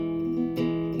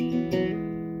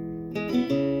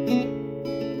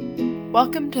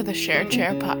Welcome to the Share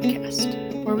Chair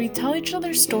podcast, where we tell each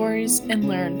other stories and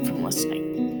learn from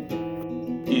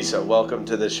listening. Isa, welcome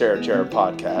to the Share Chair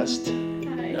podcast.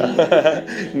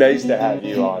 Hi. Nice to have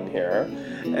you on here.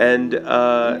 And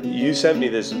you sent me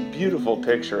this beautiful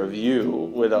picture of you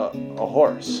with a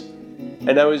horse.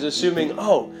 And I was assuming,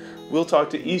 we'll talk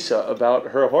to Isa about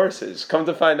her horses. Come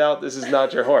to find out, this is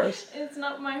not your horse. It's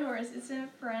not my horse, it's in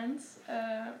France,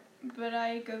 but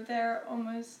I go there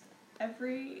almost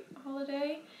every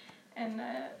holiday, and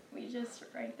we just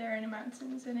right there in the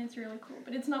mountains, and it's really cool,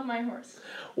 but it's not my horse.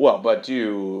 Well, but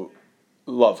you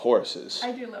love horses.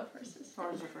 I do love horses.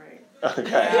 Horses are great.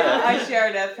 Okay. Yeah, I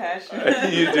share that passion.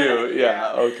 You do,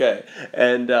 yeah, okay.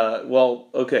 And,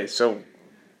 so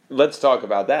let's talk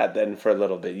about that then for a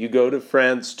little bit. You go to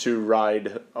France to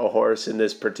ride a horse in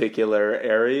this particular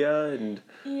area, and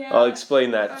Yeah. explain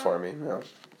that for me. Yeah.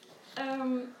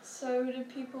 So the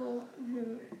people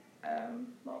who,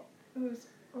 whose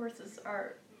horses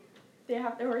are, they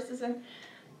have their horses, and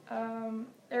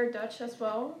they're Dutch as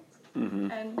well,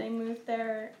 Mm-hmm. and they moved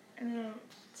there, I don't know,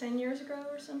 10 years ago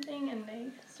or something, and they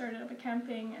started up a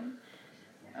camping and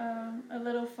a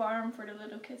little farm for the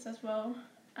little kids as well,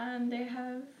 and they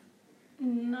have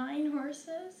 9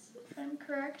 horses, if I'm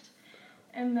correct,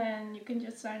 and then you can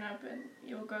just sign up and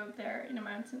you'll go there in the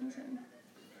mountains. And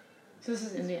So this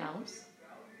is in the Alps?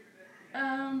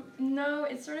 no,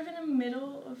 it's sort of in the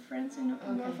middle of France in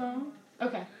Morvan.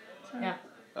 Okay. So. Yeah.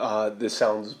 This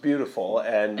sounds beautiful,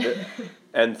 and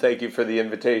thank you for the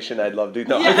invitation. I'd love to.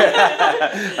 No.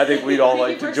 Yeah. I think we'd all Thank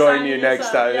like you to for join you signing next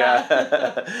us time.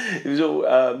 up, Yeah.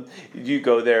 So, do you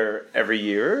go there every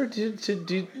year to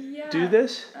do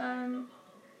this?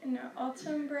 In the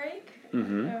autumn break,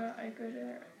 Mm-hmm. I go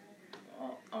there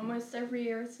almost every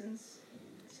year since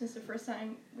the first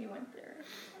time we went there.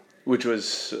 Which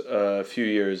was a few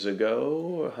years ago,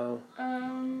 or how?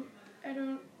 I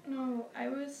don't know. I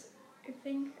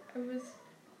think I was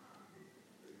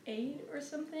 8 or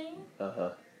something.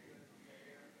 Uh-huh.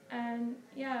 And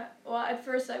at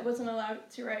first I wasn't allowed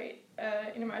to ride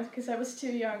in a mountain because I was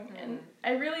too young, and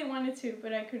I really wanted to,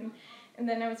 but I couldn't. And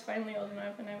then I was finally old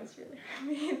enough, and I was really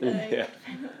happy that I Yeah.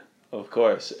 finally. Of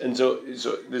course. And so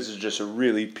this is just a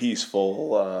really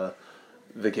peaceful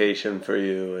vacation for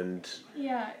you, and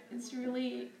Yeah, it's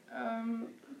really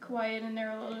quiet, and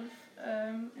there are a lot of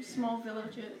small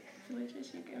villages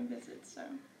you can visit. So.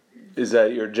 is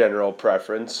that your general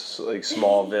preference, like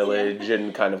small village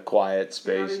and kind of quiet Not a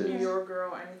spaces? New York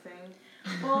girl, anything?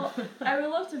 Well, I would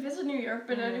love to visit New York,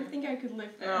 but I don't think I could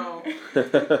live there. No.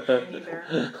 Neither.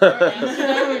 Or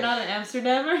Amsterdam, you're not an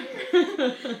Amsterdammer?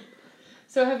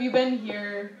 So have you been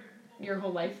here your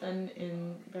whole life then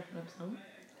in Bergen-op-Zoom?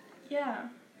 Yeah.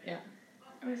 Yeah.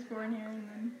 I was born here, and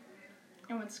then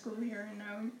I went to school here, and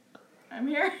now I'm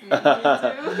here.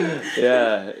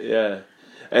 Yeah.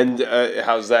 And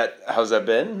how's that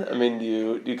been? I mean, do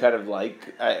you kind of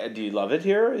like? Do you love it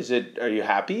here? Are you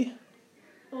happy?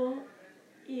 Well,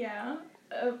 yeah.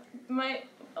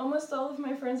 Almost all of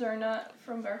my friends are not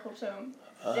from Bergen-op-Zoom.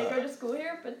 They go to school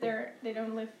here, but they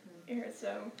don't live here.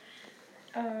 So,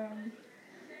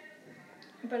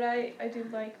 but I do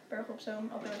like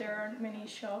Bergen-op-Zoom, although there aren't many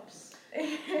shops.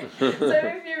 So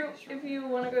if you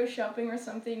want to go shopping or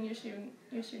something, you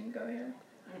shouldn't go here.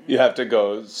 You have to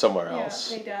go somewhere else.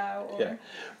 Yeah, Leidau or. Yeah.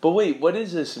 But wait, what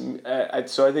is this?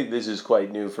 So I think this is quite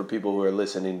new for people who are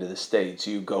listening to the States.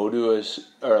 You go to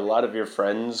or a lot of your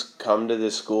friends come to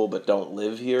this school but don't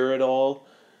live here at all.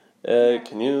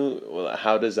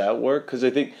 How does that work? Because I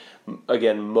think,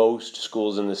 again, most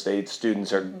schools in the States,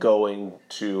 students are going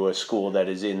to a school that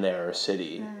is in their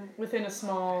city. Within a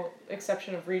small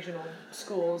exception of regional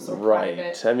schools or Right.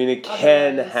 private. I mean, it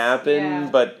can Otherwise, happen, yeah.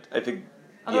 but I think,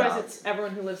 Otherwise, yeah. it's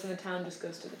everyone who lives in the town just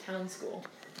goes to the town school.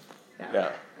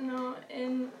 Yeah. No,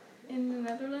 in the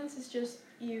Netherlands, it's just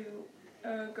you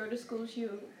go to schools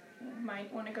you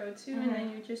might want to go to, and then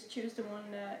you just choose the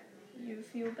one that you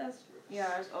feel best.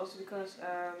 Yeah, it's also because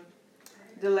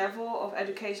the level of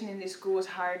education in this school is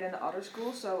higher than the other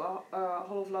schools, so a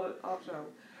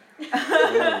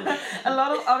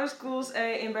lot of other schools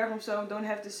in Bergen-op-Zoom don't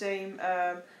have the same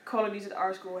qualities that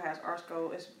our school has. Our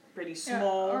school is pretty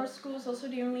small. Yeah, our school is also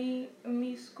the only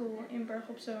school in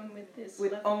Bergen-op-Zoom with this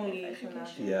With level only of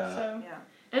education. Yeah. So, Yeah.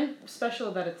 And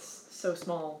special that it's so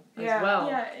small as Yeah. well.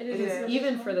 yeah, it is. is. really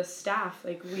Even small. for the staff,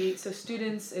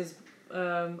 students is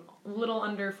a little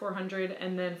under 400,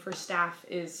 and then for staff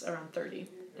is around 30,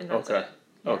 and that's Okay. it.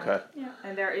 Yeah. Okay. Yeah.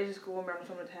 And there is a school in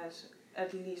Bergen-op-Zoom that has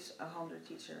at least 100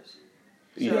 teachers.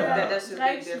 So Yeah. that's a big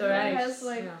Rijksschool difference. has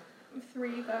like Yeah.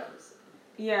 3,000.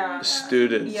 Yeah.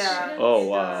 Students. Yeah. Oh,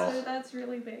 wow. So that's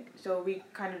really big. So we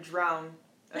kind of drown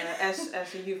as a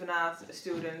juvenile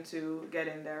student to get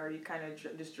in there. You kind of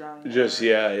just drown. Just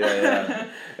yeah.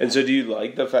 And so, do you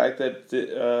like the fact that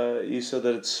Issa,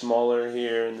 that it's smaller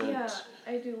here and that? Yeah,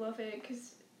 I do love it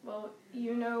because, well,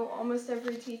 you know almost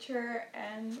every teacher,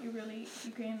 and you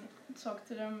can talk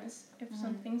to them as if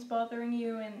something's bothering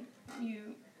you, and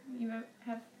you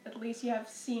have at least you have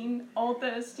seen all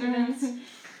the students.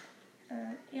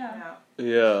 Yeah.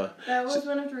 That was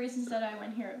one of the reasons that I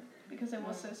went here, because it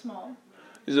was so small.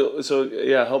 So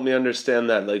yeah, help me understand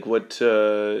that. Like, what?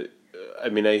 I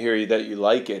mean, I hear you that you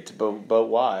like it, but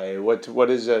why? What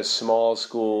does a small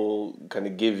school kind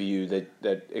of give you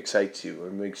that excites you or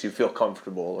makes you feel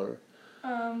comfortable? Or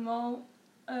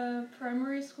My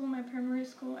primary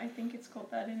school, I think it's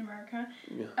called that in America.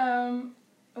 Yeah.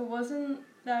 It wasn't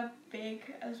that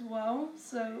big as well,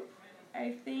 so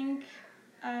I think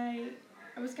I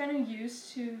was kind of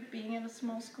used to being in a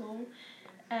small school,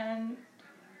 and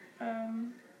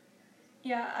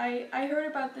I heard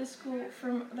about this school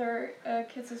from their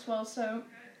kids as well, so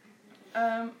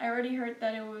I already heard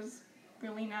that it was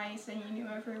really nice and you knew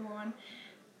everyone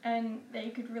and that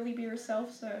you could really be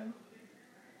yourself, so...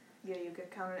 Yeah, you get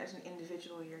counted as an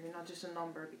individual here. You're not just a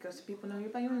number, because people know you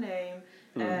by your name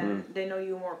and they know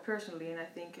you more personally, and I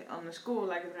think on a school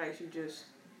like Rijks you just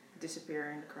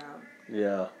disappear in the crowd.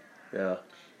 Yeah.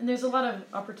 And there's a lot of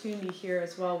opportunity here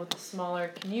as well with the smaller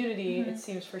community. It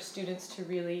seems for students to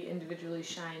really individually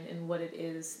shine in what it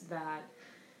is that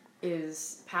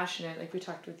is passionate. Like we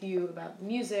talked with you about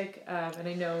music, and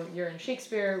I know you're in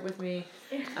Shakespeare with me.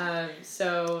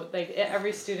 So like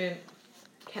every student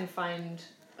can find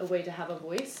a way to have a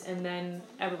voice, and then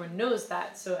everyone knows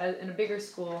that. So in a bigger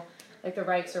school like the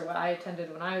Rijks or what I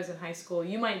attended when I was in high school,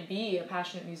 you might be a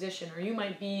passionate musician or you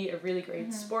might be a really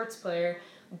great sports player,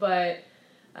 but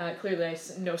clearly I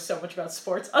know so much about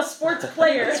sports. A sports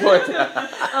player. But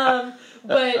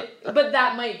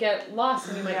that might get lost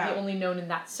and you might be only known in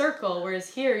that circle, whereas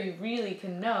here you really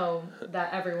can know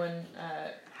that everyone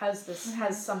has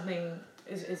something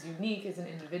is unique as an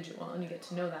individual, and you get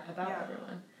to know that about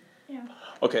everyone. Yeah.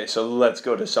 Okay, so let's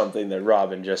go to something that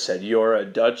Robin just said. You're a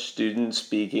Dutch student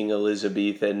speaking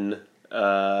Elizabethan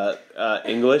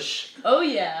English. Oh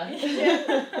yeah.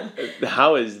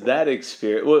 How is that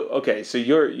experience? Well, okay, so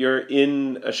you're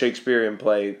in a Shakespearean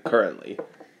play currently.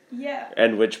 Yeah.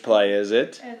 And which play is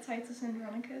it? Titus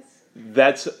Andronicus.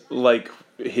 That's like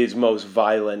his most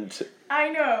violent I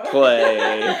know. play.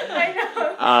 I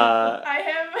know.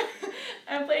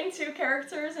 I'm playing two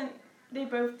characters and they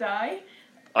both die.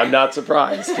 I'm not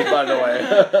surprised, by the way.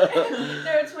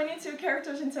 There are 22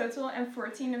 characters in total, and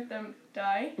 14 of them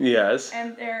die. Yes.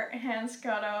 And their hands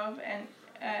cut off, and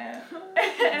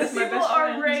people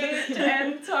are raped,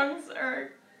 and tongues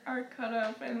are cut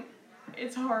off, and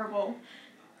it's horrible.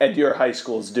 And your high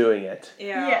school's doing it.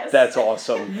 Yeah. Yes. That's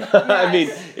awesome. Yes. I mean,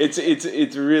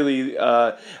 it's really.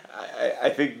 I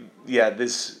think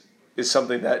this is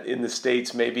something that in the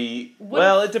States maybe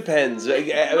it depends.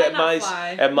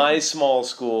 At my small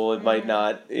school it might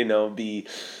not be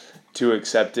too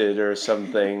accepted or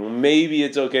something. Maybe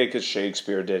it's okay because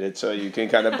Shakespeare did it, so you can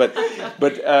kind of but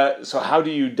so how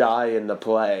do you die in the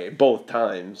play? Both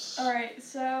times. Alright,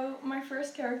 so my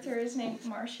first character is named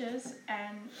Marcius,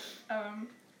 and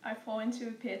I fall into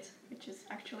a pit, which is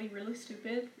actually really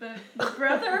stupid, but the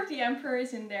brother of the emperor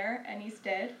is in there and he's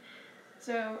dead.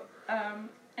 So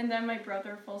and then my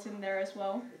brother falls in there as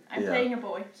well. I'm playing a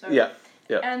boy, so... Yeah.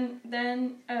 And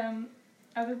then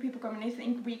other people come and they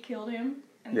think we killed him,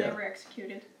 and they were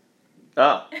executed.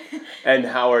 Ah. And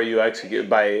how are you executed?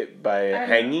 By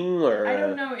hanging, or...? I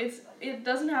don't know. It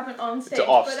doesn't happen on stage, it's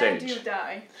off but stage. I do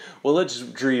die. Well, let's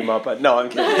dream up... No, I'm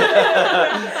kidding.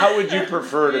 How would you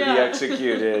prefer to be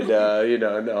executed? No.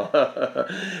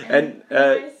 And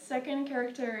my second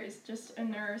character is just a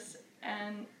nurse,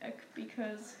 and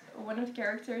because one of the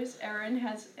characters, Aaron,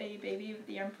 has a baby with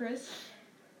the Empress,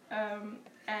 and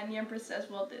the Empress says,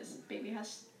 well, this baby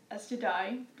has to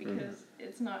die because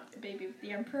it's not a baby with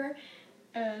the Emperor.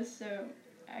 So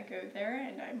I go there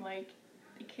and I'm like,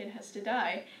 the kid has to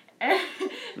die.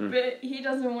 But he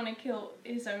doesn't want to kill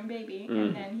his own baby,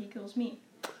 and then he kills me.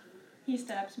 He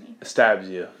stabs me. Stabs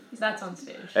you. That's on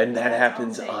stage. And that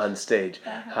happens on stage.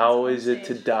 How is it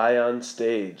to die on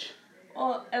stage?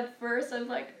 Well, at first I'm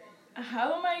like,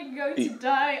 how am I going to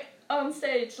die on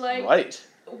stage? Like,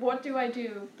 what do I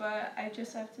do? But I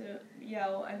just have to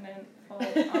yell and then fall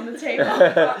on the table.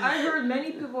 I heard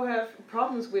many people have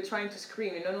problems with trying to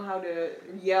scream. They don't know how to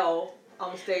yell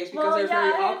on stage because they're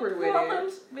very awkward with it. I had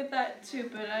problems with that too,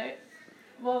 but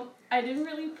I didn't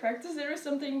really practice it or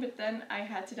something, but then I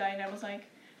had to die and I was like,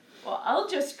 well, I'll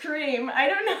just scream. I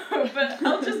don't know, but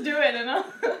I'll just do it and I'll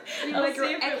like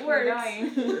see if it works.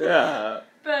 Yeah.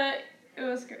 But it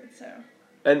was good, so.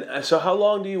 And so how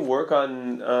long do you work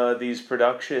on these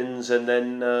productions, and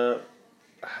then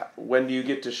when do you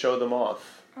get to show them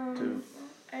off?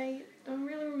 I don't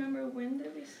really remember when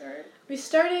did we start. We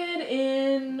started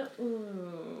in,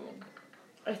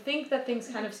 I think that things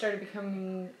kind of started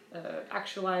becoming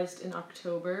actualized in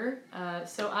October.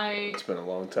 It's been a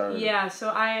long time. Yeah, so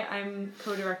I'm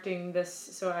co-directing this,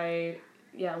 so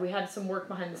we had some work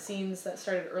behind the scenes that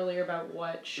started earlier about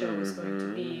what show was going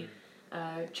to be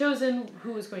chosen,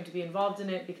 who was going to be involved in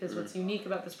it, because what's unique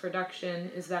about this production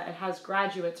is that it has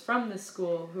graduates from this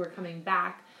school who are coming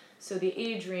back. So the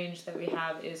age range that we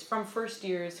have is from first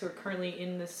years who are currently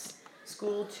in this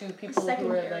school to people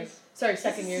who are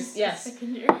second years. Yes.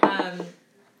 Second year.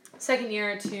 Second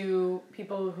year to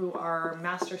people who are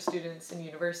master students in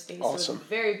university. Awesome. So it's a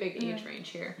very big age range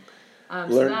here.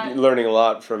 Learning a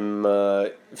lot from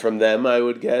them, I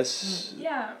would guess.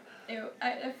 Yeah.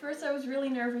 At first I was really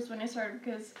nervous when I started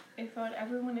because I thought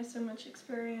everyone has so much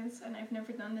experience and I've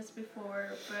never done this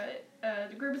before, but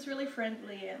the group is really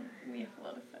friendly and we have a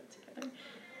lot of fun together.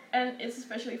 And it's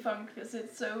especially fun because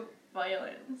it's so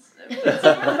violent.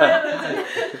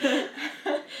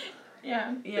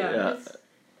 Yeah.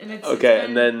 And it's okay, been,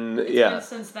 and then it's been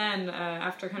since then,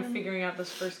 after kind of figuring out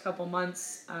those first couple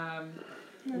months,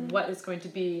 what is going to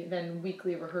be, then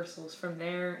weekly rehearsals from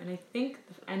there, and I think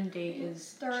the end date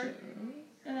is June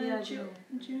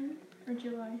or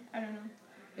July. I don't know.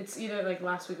 It's either like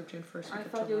last week of June, first week I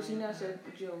of thought July. Josina said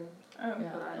June. Oh, Yeah.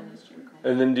 But I don't know.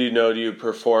 And then do you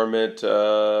perform it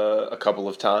a couple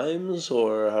of times,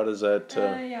 or how does that?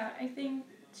 Yeah, I think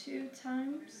 2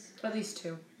 times. At least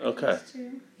 2. Okay. At least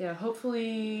 2. Yeah,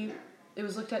 hopefully it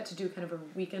was looked at to do kind of a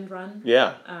weekend run.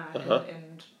 Yeah.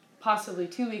 And possibly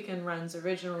 2 weekend runs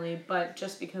originally, but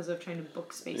just because of trying to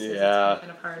book spaces, it's Yeah.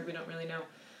 kind of hard. We don't really know.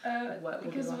 What will be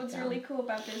Because locked what's down. really cool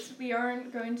about this, we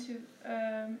aren't going to,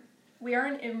 we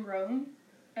aren't in Rome.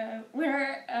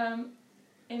 We're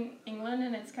in England,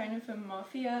 and it's kind of a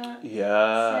mafia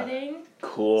setting.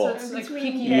 Cool. So it's like between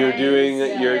Peaky You're gangs. doing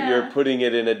Yeah. you're putting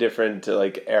it in a different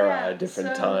era, a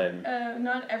different so, time.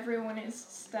 Not everyone is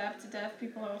stabbed to death.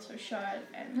 People are also shot.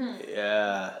 And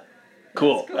Yeah.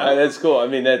 Cool. cool. That's cool. I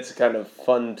mean, that's kind of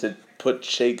fun to put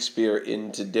Shakespeare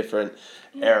into different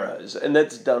eras, and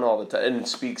that's done all the time. And it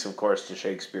speaks, of course, to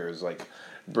Shakespeare's like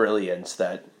brilliance.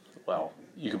 That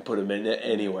you can put him in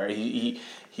anywhere.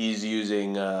 He's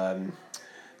using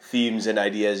themes and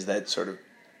ideas that sort of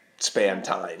span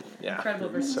time. Yeah. Incredible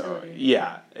versatility. So,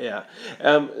 yeah.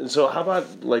 So how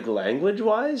about like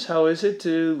language-wise? How is it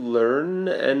to learn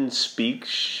and speak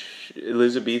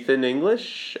Elizabethan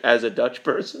English as a Dutch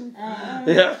person?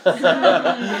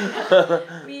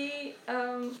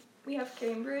 We have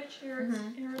Cambridge here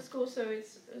at school, so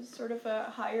it's sort of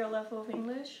a higher level of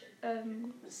English.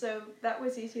 So that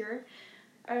was easier.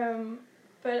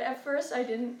 But at first I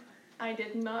did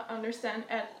not understand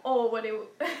at all what it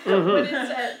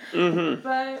said.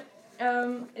 But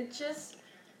it's just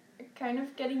kind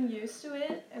of getting used to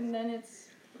it, and then it's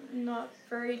not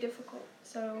very difficult.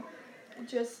 So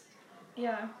just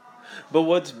But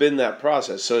what's been that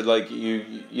process? So like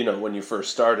you know when you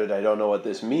first started, I don't know what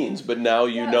this means, but now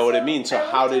you know what it means. So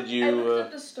how did you? I looked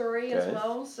up the story as okay.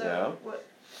 well, so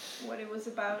what it was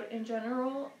about in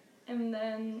general, and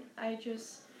then I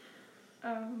just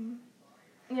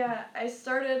I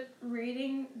started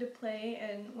reading the play,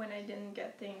 and when I didn't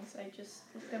get things, I just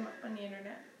looked them up on the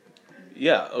internet.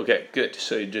 Yeah, okay, good.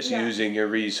 So you're just using your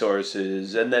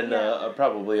resources, and then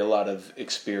probably a lot of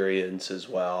experience as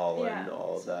well, and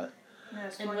all of that. Yeah,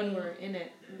 it's And funny. when we're in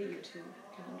it, you too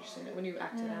can understand it, when you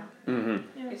act it out. Mm-hmm.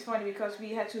 Yeah. It's funny because we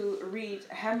had to read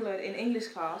Hamlet in English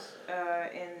class,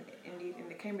 in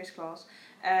the Cambridge class,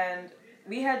 and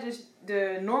we had just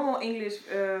the normal English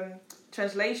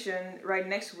translation right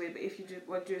next to it. But if you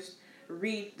would just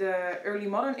read the early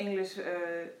modern English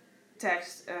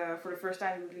text for the first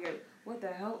time, you would go, "What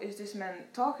the hell is this man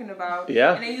talking about?"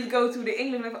 Yeah. And then you go through the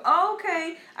English, like, "Oh, okay,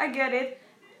 I get it.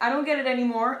 I don't get it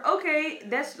anymore. Okay,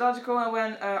 that's logical." And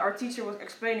when our teacher was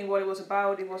explaining what it was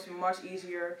about, it was much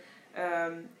easier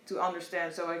to understand.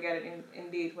 So I get it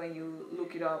indeed. When you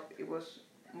look it up, it was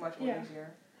much more easier.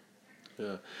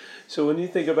 Yeah. So when you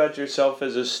think about yourself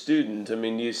as a student, I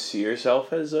mean, do you see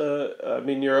yourself as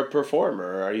you're a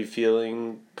performer. Are you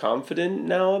feeling confident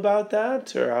now about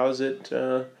that? Or how's it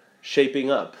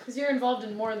shaping up? Because you're involved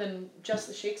in more than just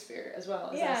the Shakespeare as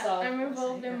well. As I saw I'm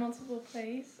involved in multiple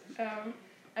plays.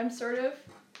 I'm sort of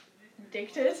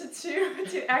addicted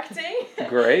to acting.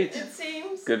 Great. It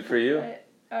seems. Good for you.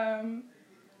 But,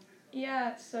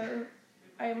 Yeah, so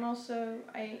I'm also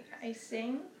I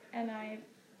sing and I've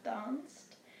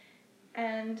danced,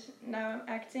 and now I'm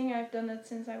acting. I've done it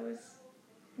since I was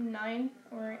 9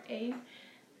 or 8,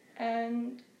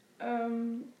 and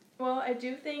well, I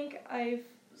do think I've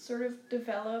sort of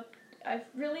developed. I've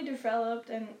really developed,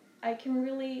 and I can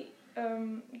really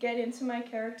get into my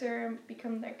character and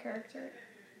become that character.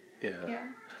 Yeah. Yeah.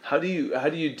 How do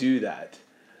you do that?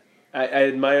 I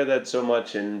admire that so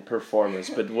much in performance,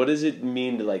 but what does it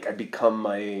mean to like I become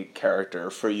my character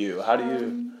for you? How do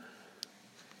you?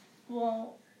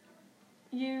 Well,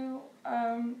 you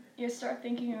start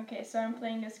thinking, okay, so I'm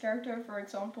playing this character. For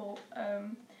example,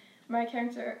 my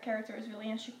character is really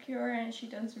insecure and she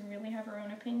doesn't really have her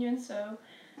own opinion. So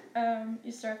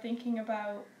you start thinking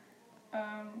about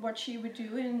what she would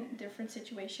do in different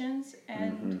situations,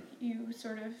 and you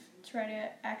sort of try to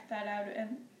act that out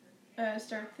and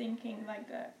start thinking like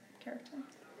that character.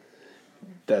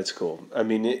 That's cool. I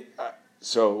mean,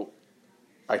 so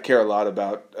I care a lot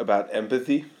about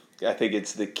empathy. I think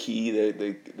it's the key,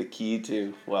 the key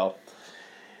to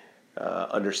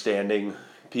understanding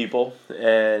people,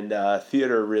 and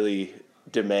theater really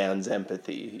demands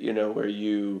empathy. You know, where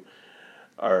you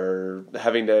are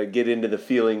having to get into the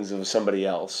feelings of somebody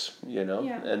else. You know,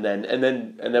 Yeah. and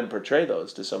then portray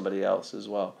those to somebody else as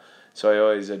well. So I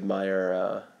always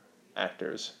admire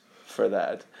actors for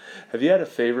that. Have you had a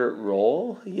favorite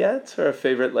role yet, or a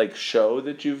favorite like show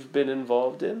that you've been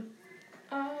involved in?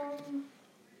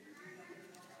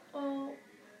 Well,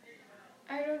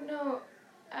 I don't know.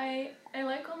 I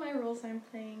like all my roles I'm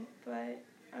playing, but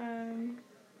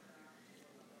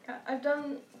I've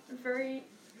done very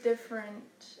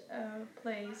different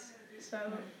plays. So,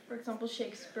 for example,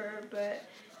 Shakespeare, but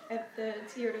at the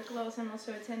theater class I'm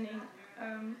also attending,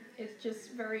 it's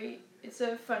just it's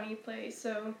a funny play.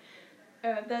 So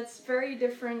that's very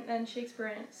different than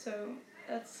Shakespeare. So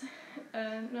that's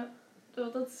not.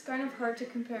 Well, that's kind of hard to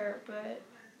compare, but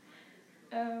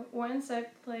once I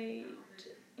played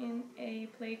in a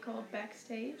play called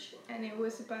Backstage, and it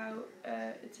was about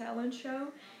a talent show,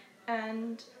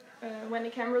 and when the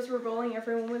cameras were rolling,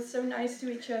 everyone was so nice to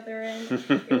each other, and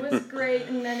it was great,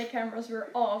 and then the cameras were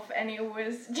off, and it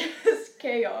was just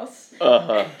chaos.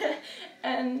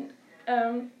 And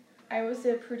I was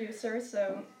the producer,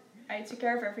 so I took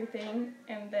care of everything,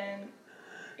 and then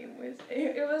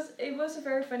it was a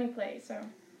very funny play, so.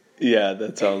 Yeah,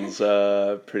 that sounds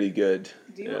pretty good.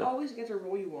 Do you always get a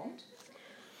role you want?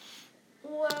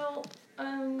 Well,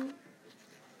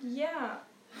 yeah.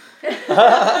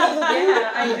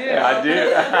 Yeah, I do. Yeah,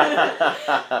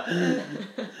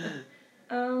 I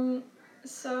do.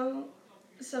 So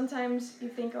sometimes you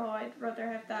think, oh, I'd rather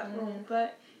have that role,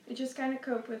 but you just kind of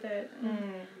cope with it.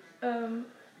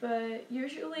 But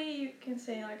usually you can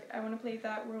say, like, I want to play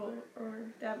that role or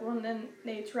that one, and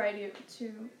they try to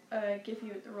give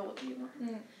you the role that you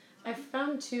want. I've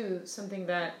found, too, something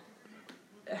that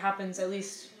happens, at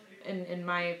least in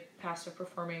my past of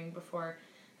performing before,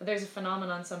 that there's a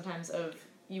phenomenon sometimes of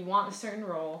you want a certain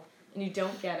role and you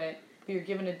don't get it, but you're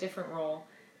given a different role,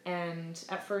 and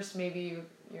at first maybe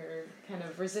you're kind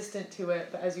of resistant to it,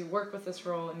 but as you work with this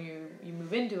role and you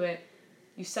move into it,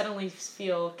 you suddenly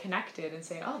feel connected and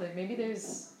say, oh, maybe there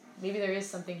is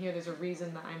something here, there's a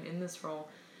reason that I'm in this role.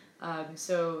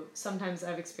 So sometimes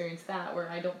I've experienced that where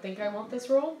I don't think I want this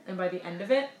role, and by the end of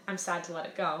it, I'm sad to let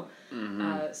it go.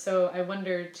 So I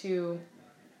wonder too,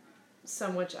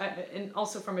 and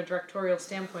also from a directorial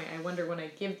standpoint, I wonder when I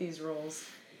give these roles,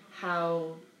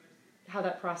 how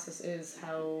that process is,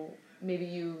 how maybe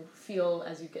you feel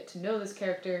as you get to know this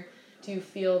character. Do you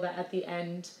feel that at the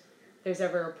end there's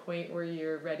ever a point where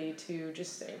you're ready to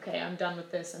just say, okay, I'm done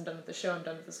with this, I'm done with the show, I'm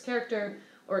done with this character,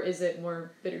 or is it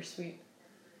more bittersweet?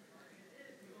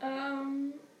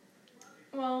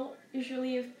 Well,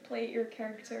 usually you've played your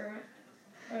character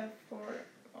for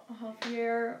a half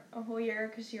year, a whole year,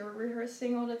 because you're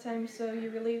rehearsing all the time, so you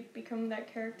really become that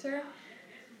character.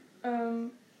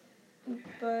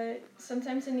 But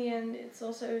sometimes in the end, it's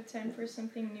also time for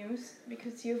something new,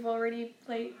 because you've already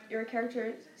played your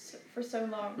character for so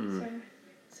long. So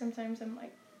sometimes I'm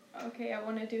like, okay, I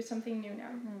want to do something new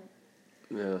now.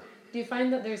 Yeah. Do you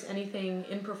find that there's anything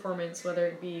in performance, whether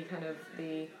it be kind of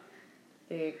the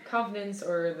confidence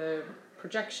or the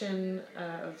projection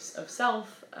of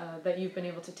self, that you've been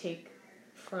able to take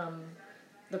from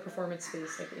the performance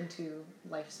space like into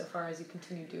life so far as you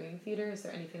continue doing theater? Is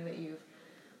there anything that you've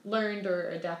learned or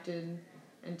adapted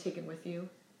and taken with you?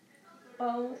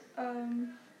 Well,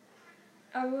 when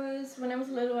I was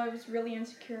little, I was really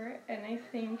insecure, and I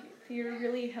think theater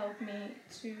really helped me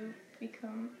to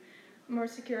become more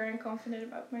secure and confident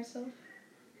about myself.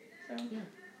 So. Yeah.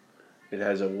 It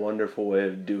has a wonderful way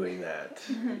of doing that.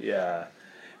 Yeah,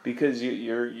 because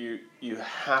you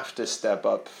have to step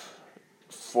up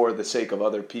for the sake of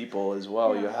other people as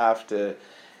well. Yeah. You have to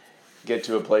get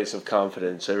to a place of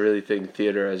confidence. I really think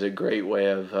theater has a great way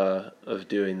of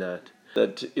doing that.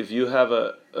 That if you have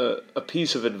a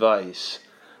piece of advice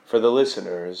for the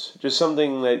listeners, just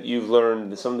something that you've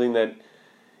learned, something that,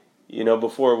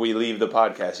 before we leave the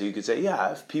podcast, you could say,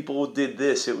 yeah, if people did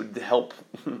this, it would help.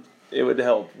 It would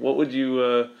help. What would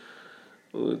you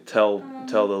tell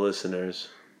the listeners?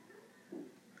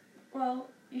 Well,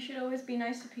 you should always be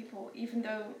nice to people, even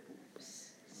though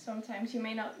sometimes you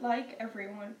may not like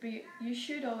everyone, but you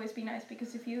should always be nice,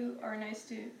 because if you are nice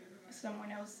to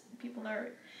someone else, people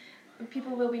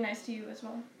will be nice to you as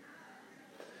well.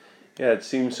 Yeah, it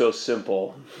seems so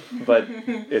simple, but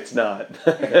it's not.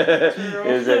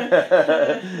 Is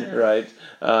it? Right.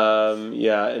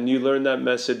 Yeah, and you learned that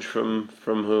message from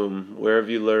whom? Where have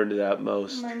you learned that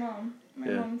most? My mom. My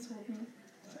mom told me.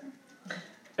 So.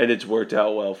 And it's worked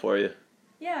out well for you?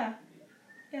 Yeah.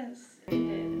 Yes, it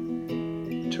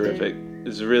did. Terrific.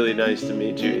 It's really nice to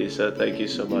meet you, Isa. Thank you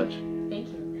so much. Thank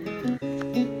you.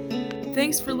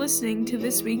 Thanks for listening to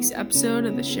this week's episode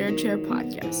of the Shared Chair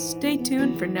Podcast. Stay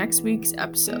tuned for next week's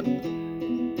episode.